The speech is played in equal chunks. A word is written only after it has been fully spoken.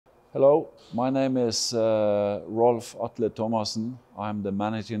Hello, my name is Rolf Atle Thomassen. I'm the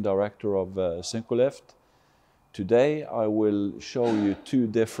Managing Director of Syncrolift. Today I will show you two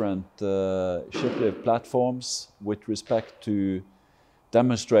different Shiplift platforms with respect to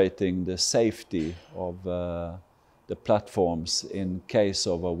demonstrating the safety of the platforms in case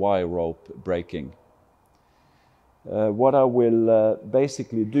of a wire rope breaking. What I will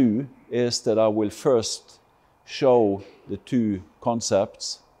basically do is that I will first show the two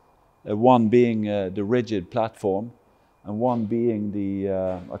concepts. One being the rigid platform and one being the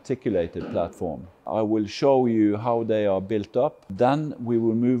articulated platform. I will show you how they are built up. Then we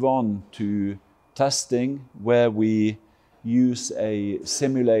will move on to testing, where we use a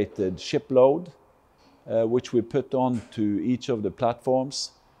simulated ship load which we put on to each of the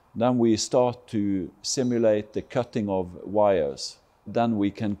platforms. Then we start to simulate the cutting of wires. Then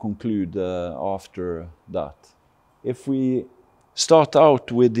we can conclude after that. If we start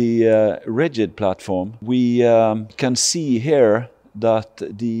out with the rigid platform, we can see here that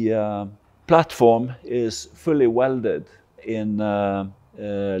the platform is fully welded in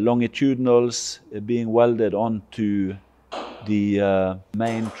longitudinals being welded onto the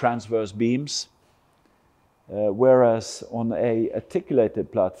main transverse beams, whereas on a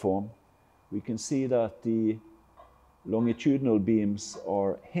articulated platform we can see that the longitudinal beams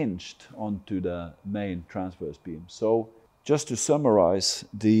are hinged onto the main transverse beam. So just to summarize,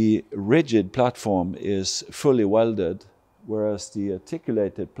 the rigid platform is fully welded, whereas the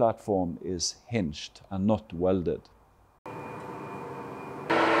articulated platform is hinged and not welded.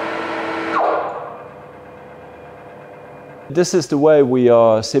 This is the way we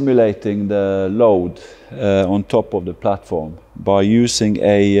are simulating the load on top of the platform, by using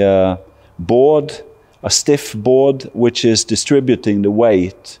a board, a stiff board, which is distributing the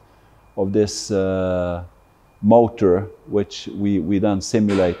weight of this motor, which we then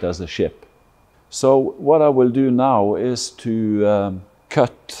simulate as a ship. So what I will do now is to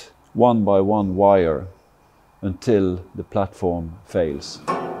cut one by one wire until the platform fails.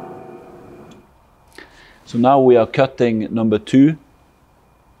 So now we are cutting number 2,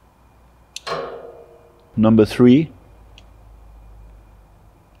 number 3,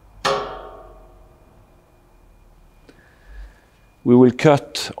 we will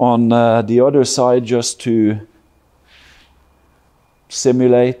cut on the other side just to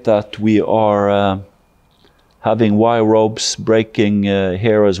simulate that we are having wire ropes breaking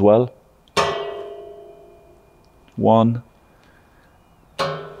here as well. 1,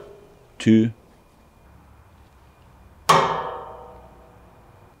 2,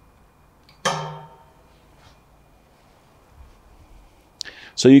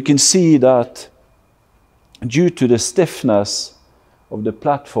 so you can see that due to the stiffness of the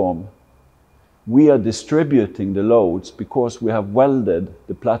platform, we are distributing the loads because we have welded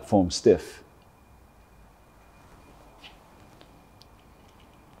the platform stiff.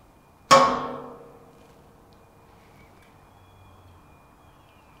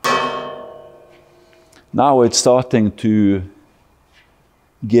 Now it's starting to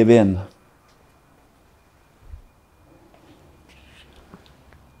give in.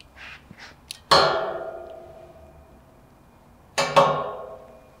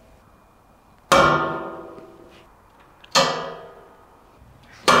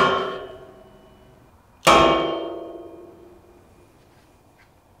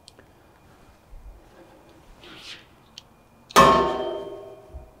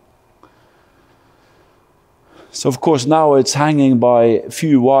 So of course now it's hanging by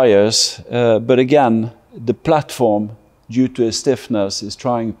few wires, but again the platform, due to its stiffness, is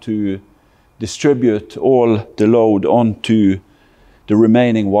trying to distribute all the load onto the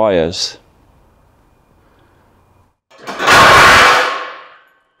remaining wires.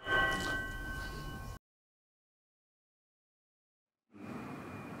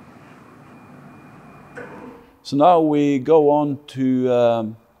 So now we go on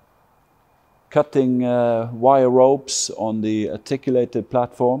to cutting wire ropes on the articulated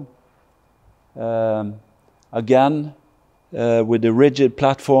platform. Again, with the rigid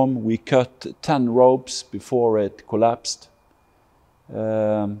platform, we cut 10 ropes before it collapsed.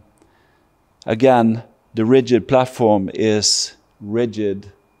 Again, the rigid platform is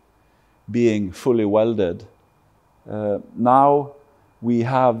rigid, being fully welded. Now we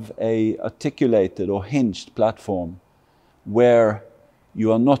have a articulated or hinged platform where you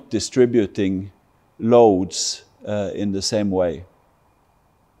are not distributing loads in the same way.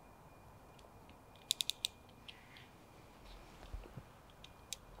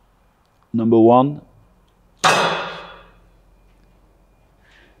 Number 1.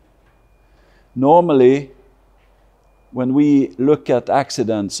 Normally, when we look at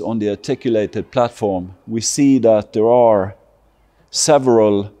accidents on the articulated platform, we see that there are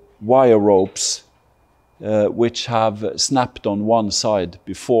several wire ropes which have snapped on one side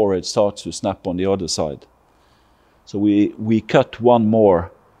before it starts to snap on the other side. So we cut one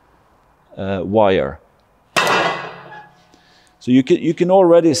more wire. So you can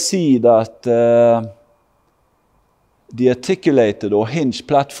already see that the articulated or hinged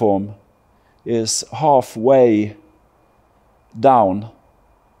platform is halfway down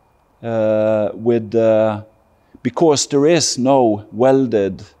because there is no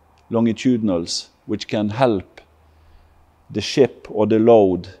welded longitudinals which can help the ship or the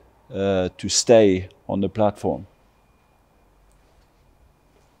load to stay on the platform.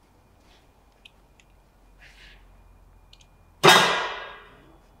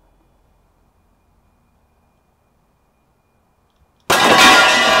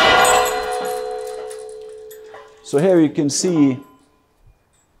 So here you can see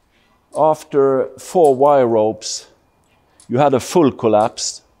after 4 wire ropes, you had a full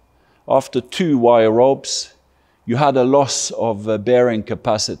collapse. After 2 wire ropes, you had a loss of bearing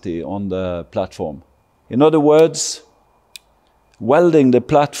capacity on the platform. In other words, welding the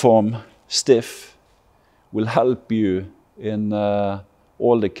platform stiff will help you in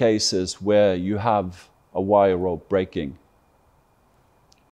all the cases where you have a wire rope breaking.